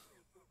lawn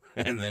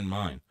and then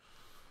mine.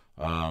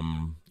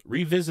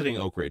 Revisiting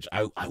Oakridge.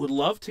 I would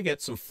love to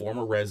get some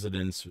former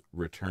residents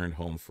returned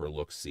home for a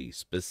look-see.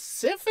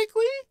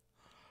 Specifically,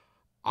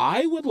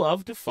 I would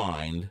love to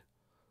find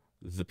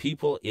the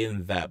people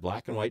in that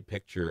black and white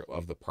picture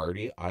of the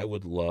party. I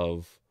would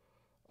love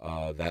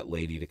that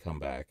lady to come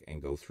back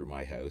and go through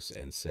my house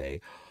and say,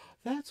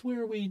 that's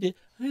where we did,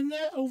 and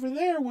that over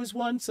there was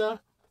once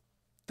a...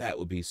 That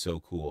would be so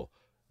cool.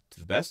 To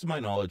the best of my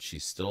knowledge,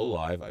 she's still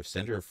alive. I've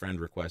sent her a friend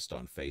request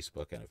on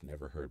Facebook, and I've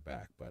never heard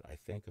back, but I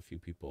think a few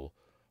people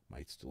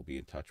might still be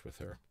in touch with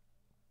her.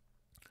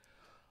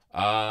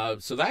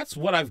 So that's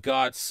what I've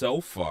got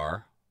so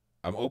far.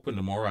 I'm open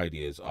to more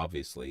ideas,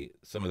 obviously.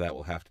 Some of that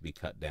will have to be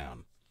cut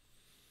down.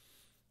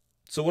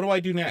 So what do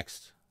I do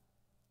next?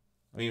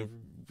 I mean,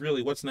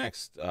 really, what's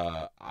next?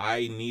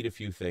 I need a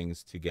few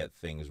things to get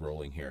things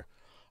rolling here.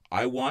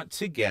 I want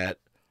to get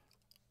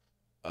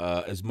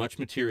as much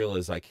material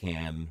as I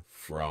can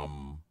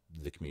from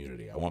the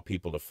community. I want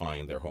people to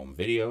find their home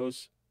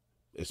videos,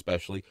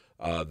 especially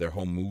their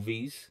home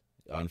movies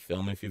on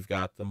film if you've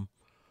got them.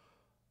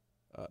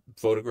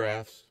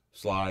 photographs,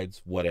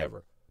 slides,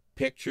 whatever,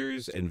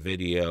 pictures and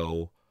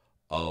video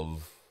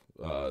of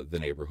the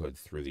neighborhood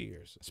through the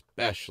years,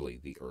 especially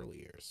the early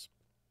years.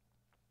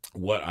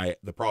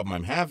 The problem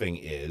I'm having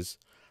is,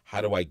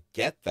 how do I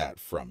get that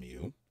from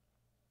you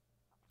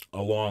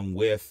along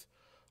with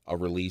a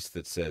release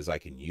that says I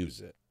can use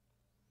it?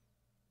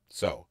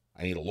 So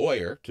I need a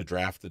lawyer to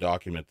draft the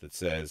document that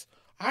says,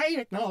 I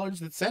acknowledge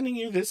that sending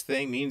you this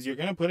thing means you're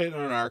going to put it in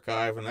an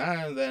archive, and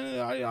then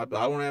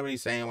I won't have any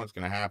say in what's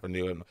going to happen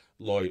to it, and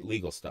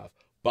legal stuff.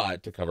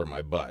 But to cover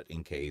my butt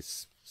in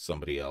case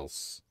somebody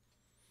else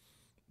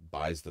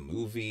buys the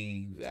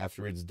movie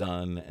after it's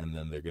done, and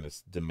then they're going to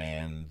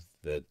demand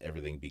that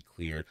everything be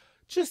cleared,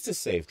 just to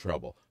save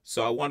trouble.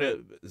 So I want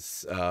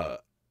to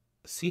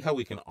see how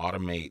we can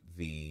automate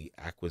the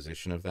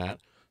acquisition of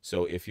that.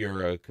 So if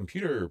you're a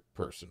computer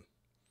person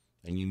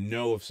and you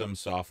know of some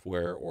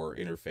software or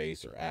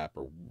interface or app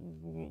or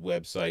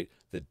website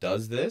that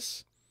does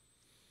this,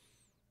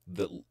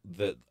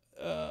 that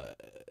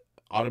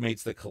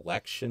automates the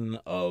collection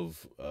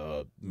of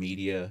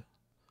media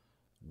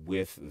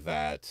with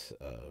that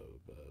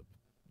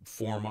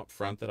form up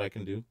front that I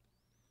can do.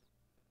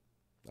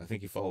 I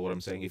think you follow what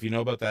I'm saying. If you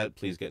know about that,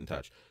 please get in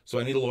touch. So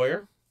I need a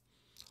lawyer.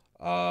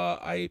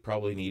 I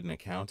probably need an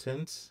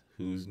accountant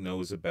who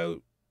knows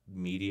about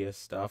media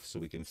stuff so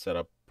we can set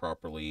up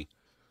properly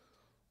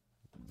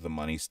the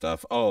money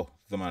stuff. Oh,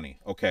 the money.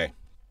 Okay.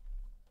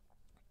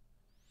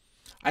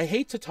 I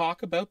hate to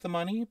talk about the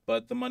money,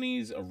 but the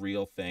money's a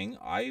real thing.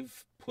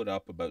 I've put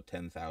up about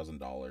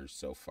 $10,000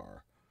 so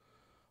far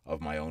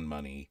of my own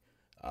money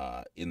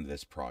in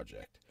this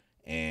project.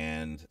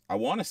 And I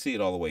want to see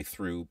it all the way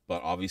through,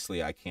 but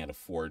obviously I can't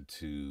afford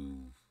to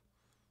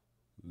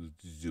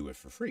do it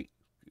for free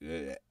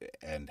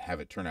and have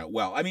it turn out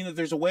well. I mean,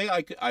 there's a way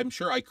I'm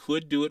sure I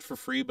could do it for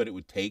free, but it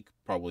would take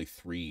probably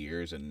 3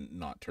 years and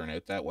not turn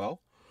out that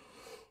well.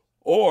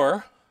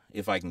 Or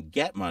if I can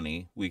get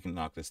money, we can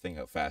knock this thing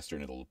out faster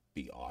and it'll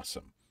be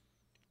awesome.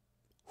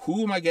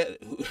 Who am I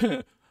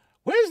getting?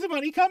 Where's the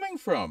money coming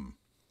from?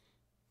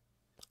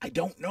 I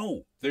don't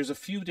know. There's a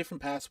few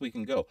different paths we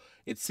can go.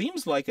 It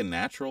seems like a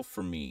natural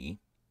for me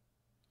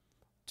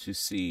to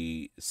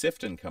see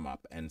Sifton come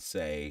up and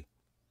say,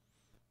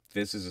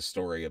 this is a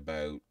story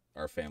about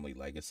our family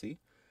legacy.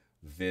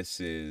 This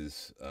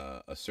is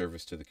a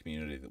service to the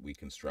community that we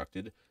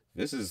constructed.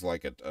 This is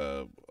like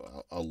a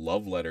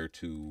love letter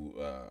to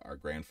our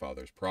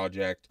grandfather's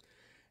project.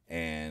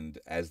 And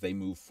as they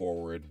move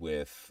forward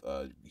with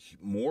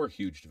more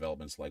huge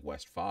developments like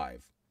West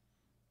 5,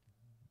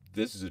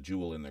 this is a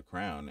jewel in their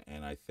crown,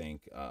 and I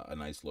think a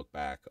nice look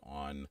back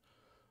on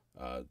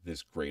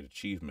this great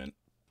achievement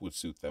would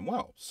suit them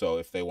well. So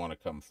if they want to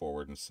come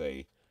forward and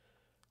say,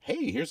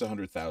 hey, here's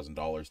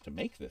 $100,000 to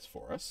make this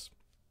for us,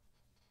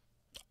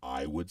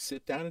 I would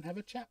sit down and have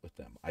a chat with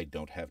them. I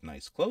don't have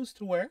nice clothes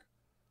to wear.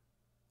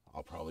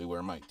 I'll probably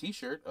wear my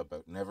t-shirt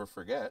about never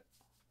forget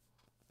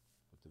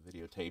with the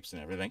videotapes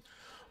and everything.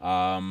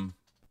 I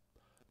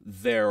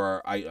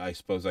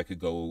suppose I could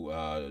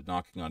go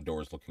knocking on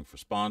doors looking for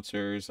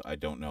sponsors. I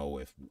don't know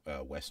if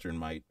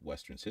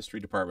Western's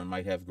history department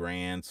might have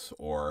grants,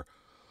 or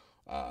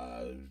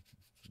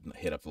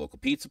hit up the local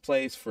pizza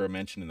place for a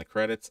mention in the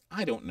credits.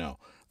 I don't know.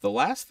 The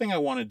last thing I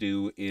want to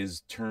do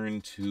is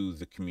turn to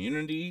the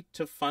community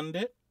to fund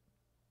it,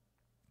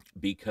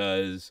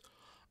 because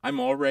I'm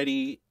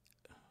already,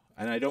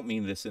 and I don't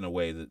mean this in a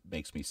way that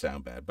makes me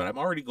sound bad, but I'm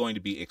already going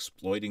to be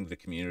exploiting the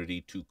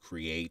community to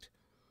create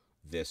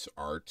this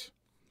art.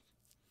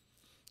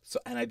 So,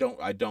 and I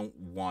don't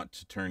want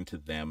to turn to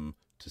them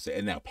to say,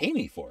 and now pay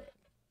me for it.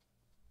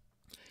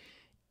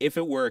 If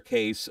it were a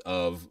case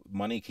of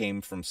money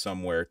came from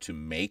somewhere to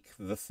make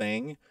the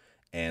thing,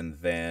 and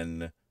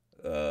then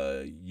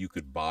you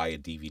could buy a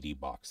DVD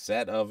box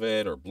set of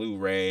it, or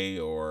Blu-ray,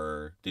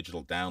 or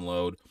digital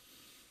download,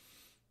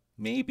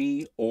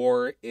 maybe.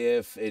 Or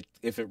if it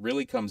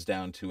really comes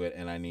down to it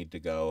and I need to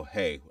go,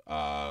 hey,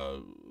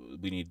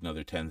 we need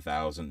another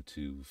 $10,000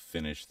 to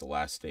finish the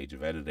last stage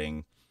of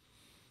editing,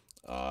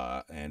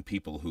 and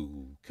people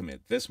who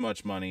commit this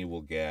much money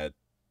will get,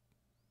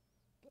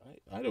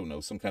 I don't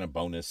know, some kind of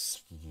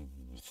bonus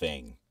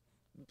thing.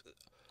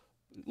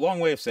 Long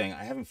way of saying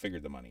I haven't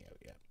figured the money out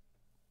yet.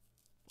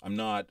 I'm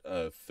not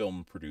a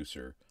film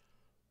producer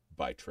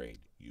by trade,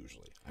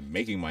 usually. I'm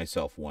making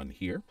myself one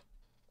here.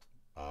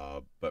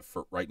 But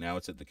for right now,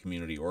 it's at the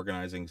community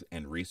organizing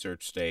and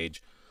research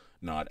stage,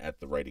 not at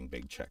the writing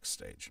big check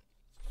stage.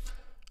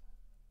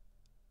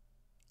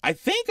 I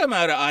think I'm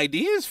out of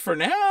ideas for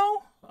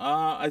now.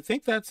 I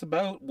think that's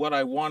about what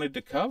I wanted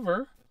to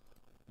cover.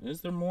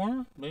 Is there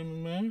more?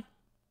 No,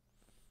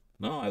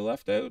 I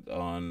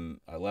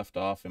left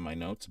off in my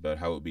notes about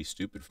how it would be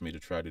stupid for me to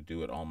try to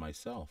do it all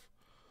myself.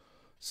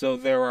 So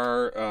there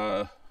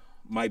are,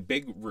 my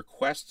big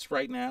requests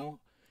right now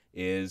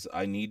is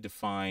I need to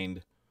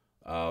find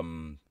a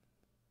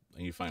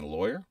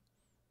lawyer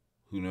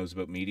who knows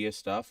about media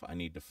stuff. I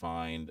need to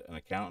find an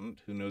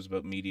accountant who knows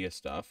about media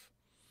stuff.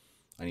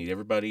 I need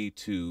everybody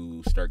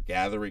to start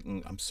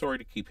gathering. I'm sorry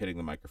to keep hitting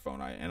the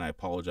microphone, and I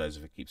apologize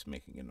if it keeps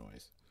making a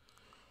noise.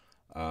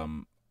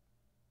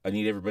 I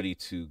need everybody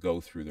to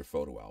go through their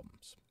photo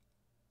albums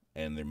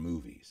and their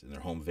movies and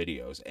their home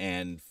videos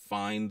and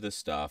find the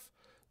stuff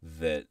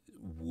that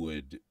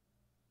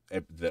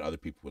other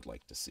people would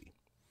like to see.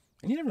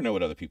 And you never know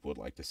what other people would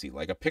like to see.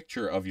 Like a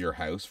picture of your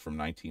house from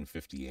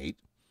 1958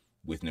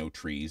 with no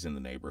trees in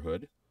the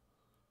neighborhood.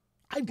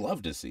 I'd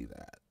love to see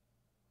that.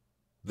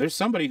 There's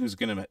somebody who's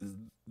gonna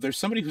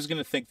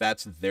think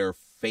that's their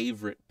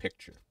favorite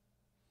picture.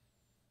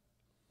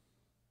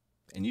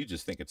 And you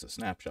just think it's a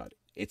snapshot.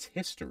 It's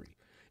history.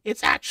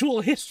 It's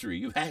actual history.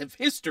 You have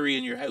history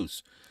in your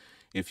house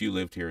if you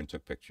lived here and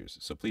took pictures.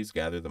 So please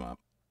gather them up.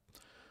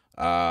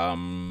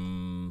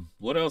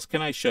 What else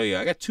can I show you?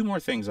 I got 2 more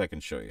things I can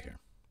show you here.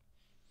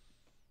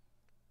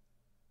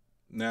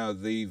 Now,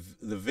 the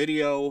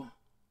video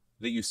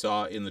that you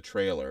saw in the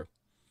trailer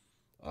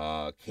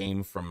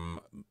came from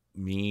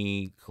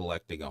me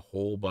collecting a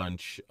whole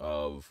bunch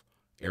of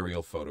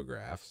aerial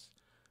photographs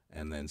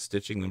and then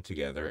stitching them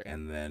together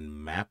and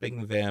then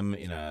mapping them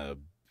in a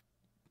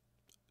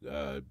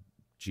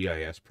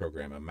GIS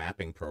program, a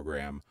mapping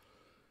program,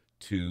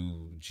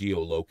 to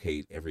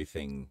geolocate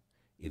everything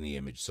in the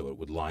image so it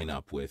would line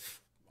up with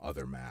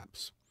other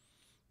maps.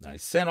 And I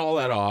sent all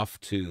that off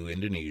to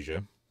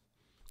Indonesia,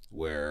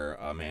 where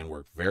a man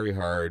worked very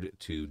hard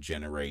to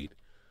generate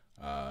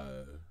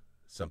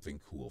something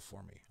cool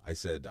for me. I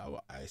said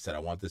I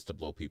want this to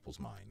blow people's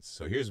minds.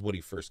 So here's what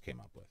he first came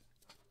up with.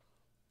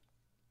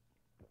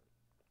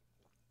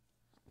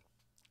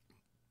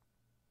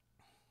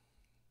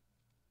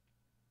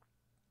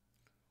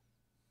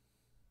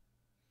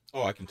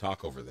 Oh, I can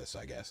talk over this,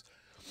 I guess.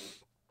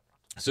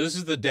 So this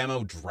is the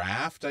demo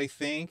draft, I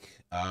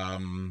think.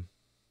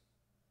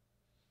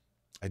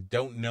 I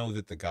don't know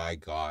that the guy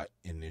got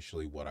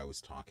initially what I was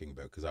talking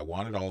about, because I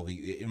wanted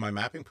in my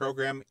mapping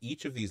program,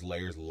 each of these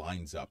layers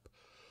lines up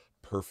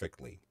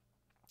perfectly.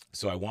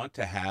 So I want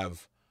to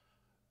have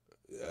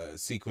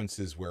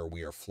sequences where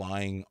we are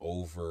flying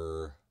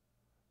over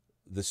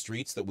the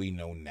streets that we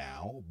know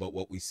now, but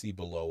what we see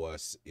below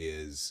us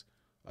is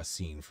a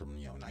scene from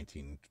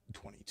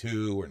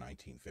 1922 or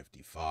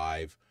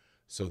 1955,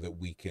 so that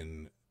we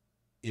can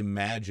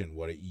imagine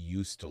what it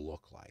used to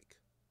look like.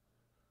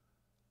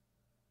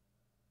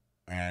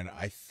 And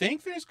I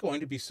think there's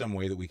going to be some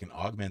way that we can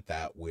augment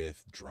that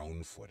with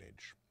drone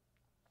footage,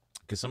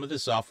 because some of the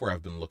software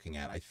I've been looking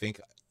at, I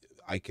think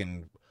I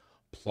can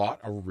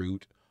plot a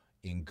route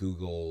in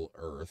Google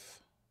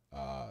Earth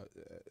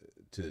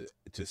to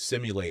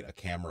simulate a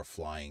camera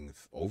flying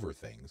over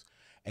things,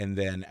 and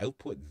then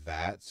output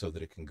that so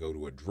that it can go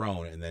to a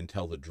drone and then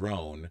tell the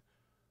drone,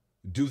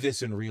 do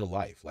this in real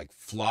life, like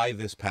fly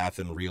this path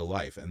in real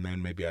life, and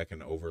then maybe I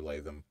can overlay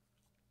them.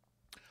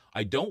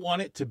 I don't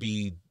want it to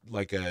be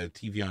like a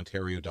TV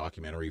Ontario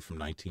documentary from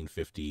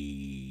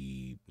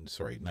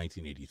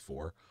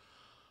 1984.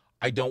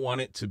 I don't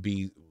want it to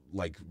be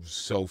like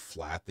so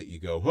flat that you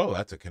go, oh,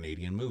 that's a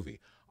Canadian movie.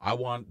 I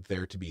want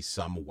there to be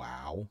some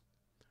wow,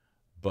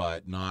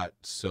 but not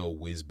so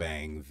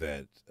whiz-bang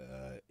that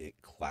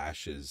it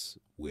clashes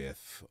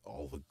with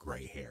all the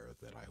gray hair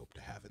that I hope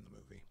to have in the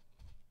movie.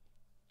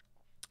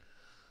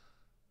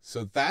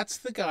 So that's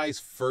the guy's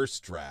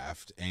first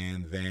draft,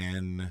 and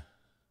then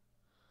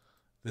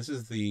this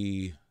is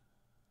the...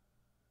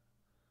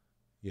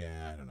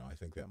 Yeah, I don't know. I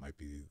think that might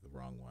be the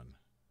wrong one.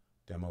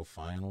 Demo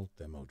final,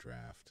 demo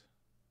draft.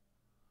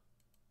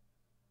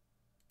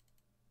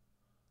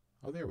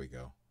 Oh, there we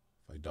go.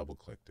 If I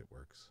double-clicked, it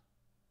works.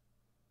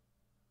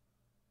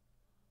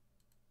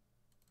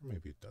 Or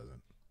maybe it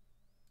doesn't.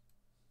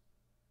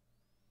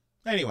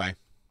 Anyway,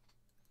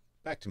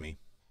 back to me.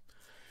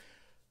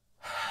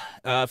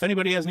 If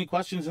anybody has any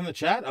questions in the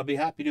chat, I'll be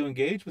happy to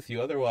engage with you.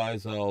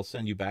 Otherwise, I'll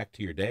send you back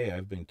to your day.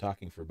 I've been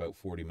talking for about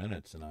 40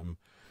 minutes, and I'm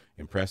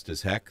impressed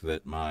as heck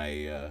that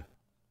my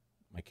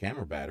my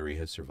camera battery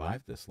has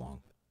survived this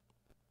long.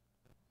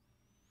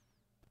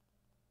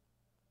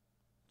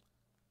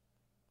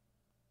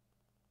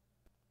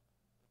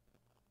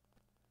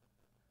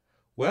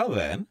 Well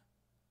then,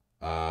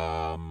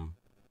 I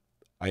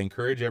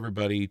encourage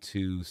everybody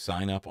to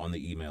sign up on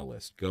the email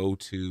list. Go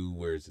to,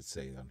 where does it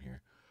say on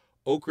here?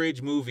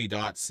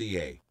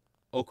 Oakridgemovie.ca.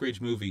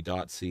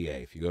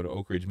 Oakridgemovie.ca. If you go to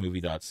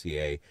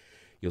oakridgemovie.ca,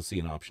 you'll see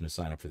an option to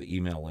sign up for the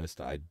email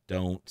list. I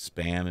don't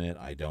spam it.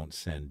 I don't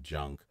send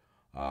junk.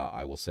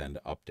 I will send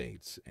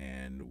updates,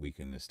 and we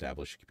can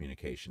establish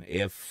communication.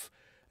 If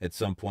at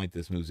some point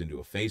this moves into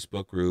a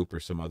Facebook group or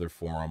some other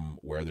forum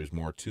where there's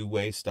more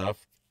two-way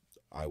stuff,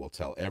 I will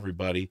tell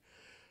everybody.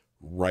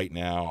 Right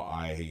now,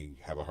 I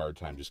have a hard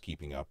time just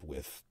keeping up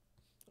with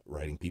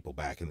writing people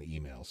back in the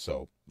email,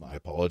 so I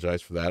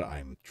apologize for that.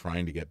 I'm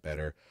trying to get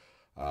better.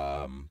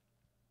 I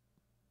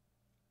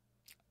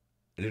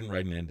didn't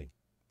write an ending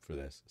for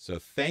this, so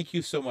thank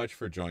you so much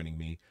for joining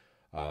me.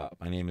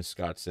 My name is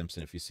Scott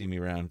Simpson. If you see me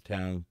around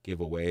town, give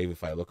a wave.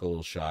 If I look a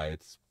little shy,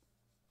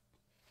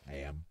 I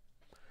am.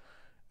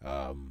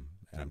 And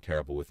I'm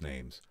terrible with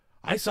names.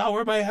 I saw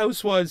where my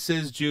house was,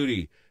 says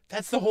Judy.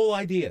 That's the whole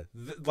idea.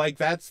 Like,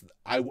 that's,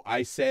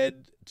 I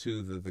said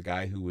to the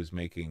guy who was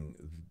making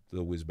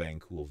the Whiz Bang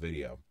Cool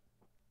video,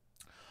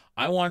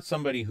 I want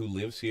somebody who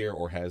lives here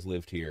or has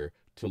lived here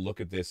to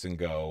look at this and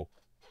go,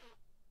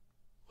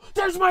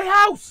 there's my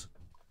house.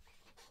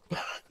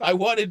 I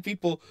wanted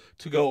people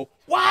to go,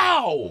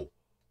 wow.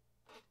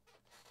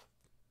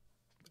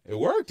 It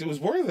worked. It was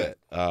worth it.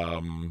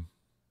 And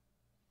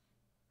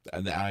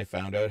then I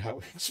found out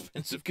how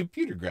expensive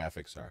computer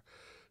graphics are.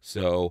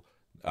 So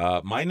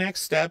my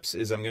next steps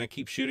is I'm going to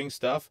keep shooting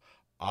stuff.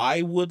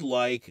 I would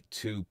like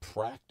to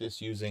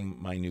practice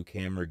using my new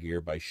camera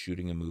gear by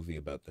shooting a movie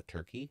about the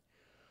turkey.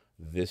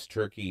 This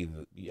turkey,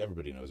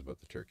 everybody knows about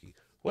the turkey.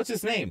 What's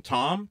his name?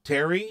 Tom?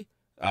 Terry?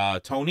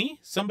 Tony?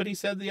 Somebody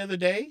said the other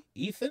day?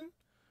 Ethan?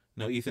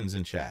 No, Ethan's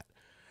in chat.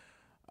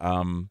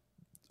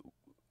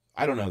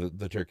 I don't know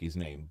the turkey's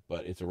name,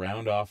 but it's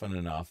around often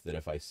enough that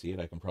if I see it,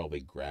 I can probably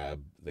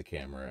grab the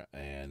camera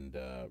and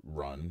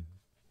run.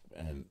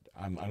 And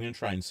I'm going to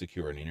try and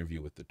secure an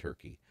interview with the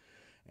turkey,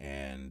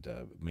 and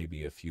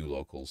maybe a few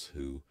locals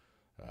who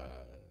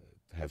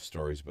have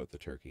stories about the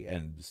turkey,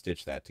 and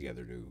stitch that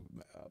together to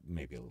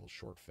maybe a little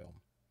short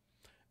film.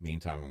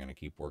 Meantime, I'm going to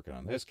keep working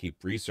on this,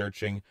 keep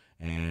researching,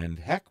 and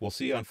heck, we'll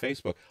see you on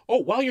Facebook. Oh,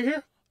 while you're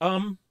here,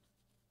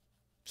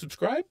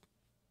 subscribe,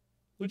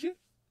 would you?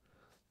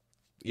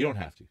 You don't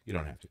have to. You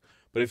don't have to.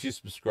 But if you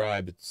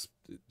subscribe, it's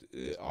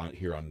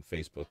here on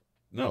Facebook.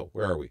 No,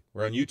 where are we?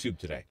 We're on YouTube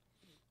today.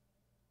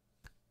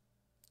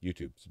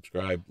 YouTube.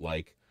 Subscribe,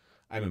 like.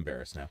 I'm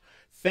embarrassed now.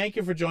 Thank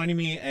you for joining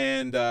me,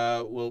 and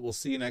we'll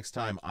see you next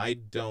time. I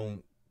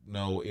don't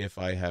know if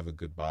I have a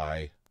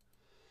goodbye.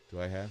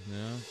 Do I have?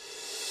 No?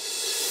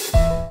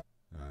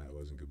 It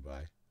wasn't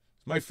goodbye.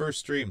 It's my first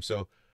stream, so